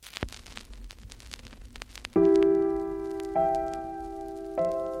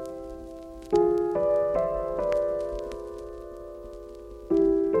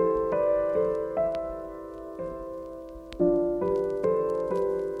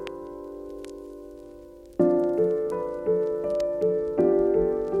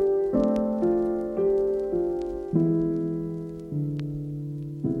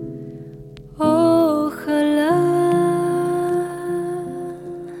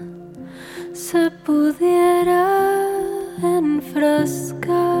se pudiera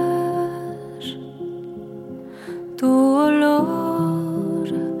enfrascar tu olor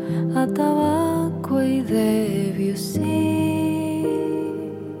a tabaco y Debussy.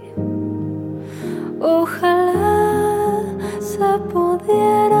 Ojalá se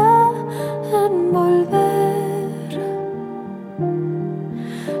pudiera envolver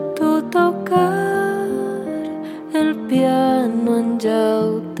tu tocar el piano en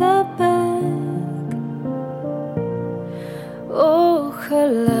Yautepec.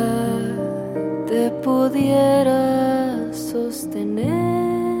 Ojalá te pudiera sostener,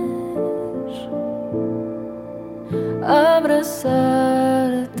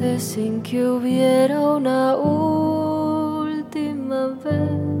 abrazarte sin que hubiera una última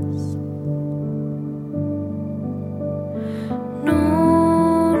vez.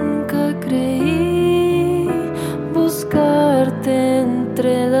 Nunca creí buscarte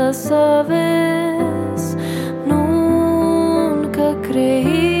entre las aves, nunca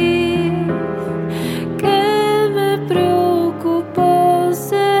creí que me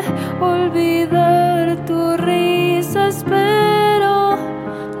preocupase olvidar tu risa. Espero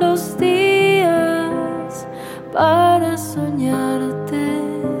los días para soñarte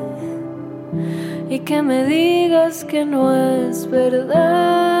y que me digas que no es verdad,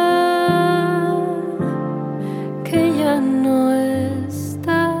 que ya no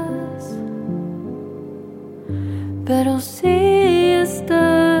estás, pero sí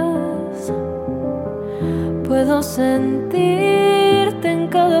estás. Puedo sentirte en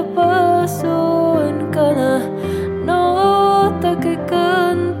cada paso